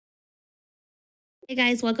Hey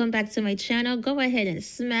guys, welcome back to my channel. Go ahead and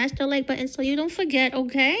smash the like button so you don't forget,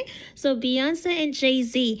 okay? So Beyonce and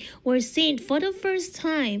Jay-Z were seen for the first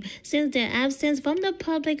time since their absence from the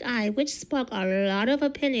public eye, which sparked a lot of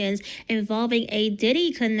opinions involving a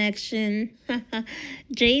Diddy connection.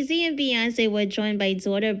 Jay-Z and Beyonce were joined by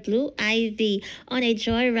daughter Blue Ivy on a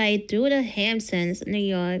joyride through the Hamptons, New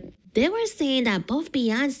York. They were saying that both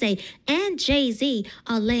Beyonce and Jay-Z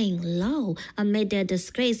are laying low amid their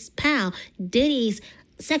disgraced pal Diddy's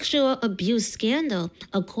sexual abuse scandal,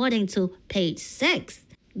 according to page 6.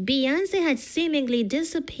 Beyonce had seemingly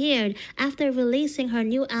disappeared after releasing her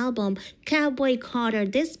new album, Cowboy Carter,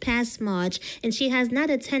 this past March, and she has not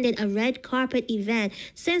attended a red carpet event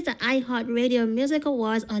since the iHeartRadio Music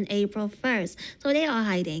Awards on April 1st. So they are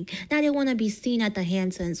hiding. Now they want to be seen at the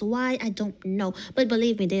Hamptons. Why? I don't know. But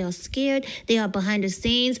believe me, they are scared. They are behind the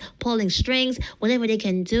scenes, pulling strings, whatever they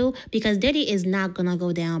can do, because Diddy is not going to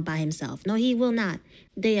go down by himself. No, he will not.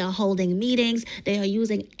 They are holding meetings. They are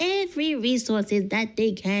using every resources that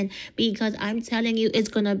they can, because I'm telling you, it's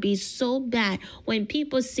going to be so bad when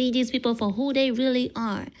people see these people for who they really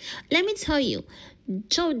are. Let me tell you,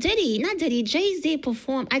 Jay-Z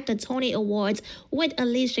performed at the Tony Awards with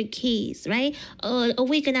Alicia Keys, right? A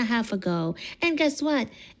week and a half ago. And guess what?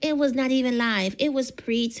 It was not even live. It was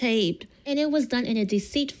pre-taped. And it was done in a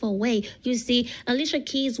deceitful way. You see, Alicia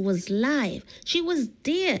Keys was live. She was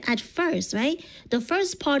there at first, right? The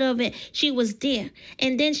first part of it, she was there.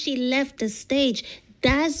 And then she left the stage.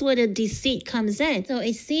 That's where the deceit comes in. So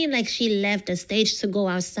it seemed like she left the stage to go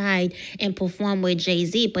outside and perform with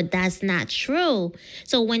Jay-Z, but that's not true.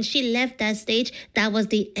 So when she left that stage, that was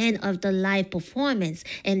the end of the live performance.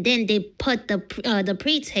 And then they put the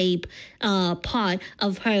pre-tape part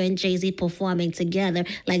of her and Jay-Z performing together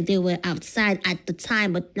like they were outside at the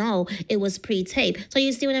time, but no, it was pre-tape. So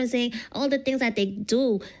you see what I'm saying? All the things that they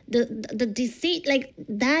do, the deceit, like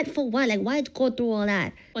that for what? Like why go through all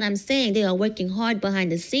that? What I'm saying, they are working hard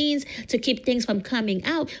behind the scenes to keep things from coming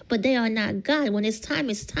out, but they are not God. When it's time,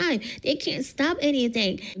 it's time. They can't stop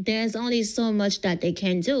anything. There's only so much that they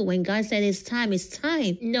can do. When God said it's time, it's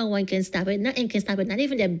time. No one can stop it. Nothing can stop it. Not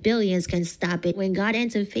even the billions can stop it. When God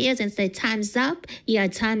interferes and said time's up, yeah,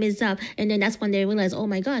 time is up. And then that's when they realize, oh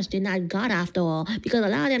my gosh, they're not God after all. Because a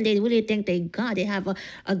lot of them, they really think they God. They have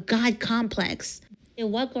a God complex. They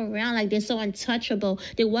walk around like they're so untouchable.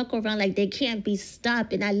 They walk around like they can't be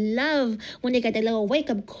stopped. And I love when they get that little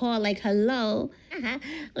wake-up call like, hello.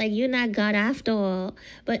 Like, you're not God after all.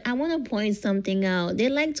 But I want to point something out. They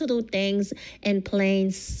like to do things in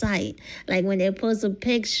plain sight. Like when they post a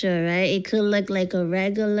picture, right? It could look like a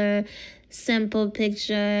regular simple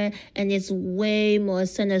picture, and it's way more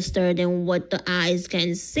sinister than what the eyes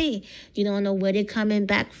can see. You don't know where they're coming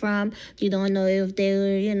back from. You don't know if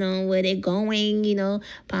they're, where they're going,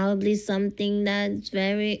 probably something that's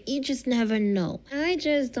very, you just never know. I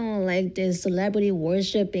just don't like this celebrity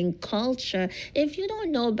worshiping culture. If you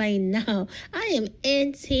don't know by now, I am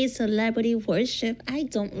anti-celebrity worship. I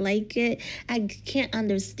don't like it. I can't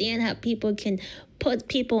understand how people can put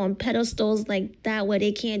people on pedestals like that where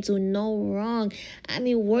they can't do no wrong. I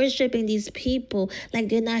mean, worshiping these people like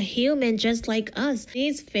they're not human just like us.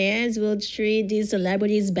 These fans will treat these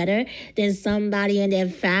celebrities better than somebody in their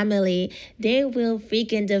family. They will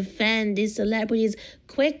freaking defend these celebrities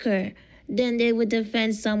quicker than they would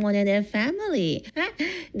defend someone in their family.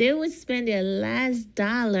 They would spend their last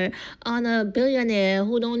dollar on a billionaire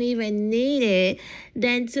who don't even need it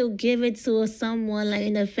than to give it to someone like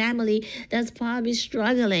in the family that's probably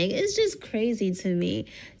struggling. It's just crazy to me.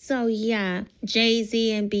 So yeah,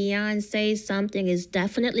 Jay-Z and Beyonce, something is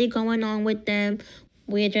definitely going on with them.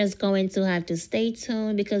 We're just going to have to stay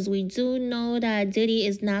tuned because we do know that Diddy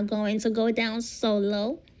is not going to go down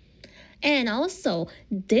solo. And also,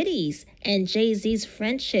 Diddy's and Jay-Z's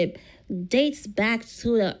friendship dates back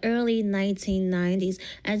to the early 1990s.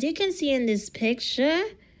 As you can see in this picture,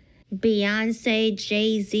 Beyonce,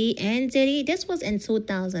 Jay-Z, and Diddy, this was in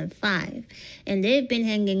 2005. And they've been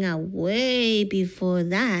hanging out way before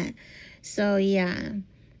that. So, yeah.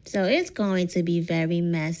 So, it's going to be very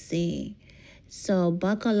messy. So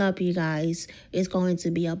buckle up, you guys. It's going to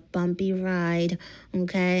be a bumpy ride,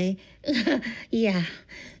 okay? Yeah.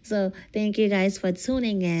 So thank you guys for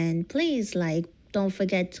tuning in. Please don't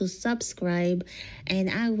forget to subscribe, and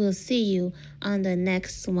I will see you on the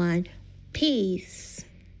next one. Peace.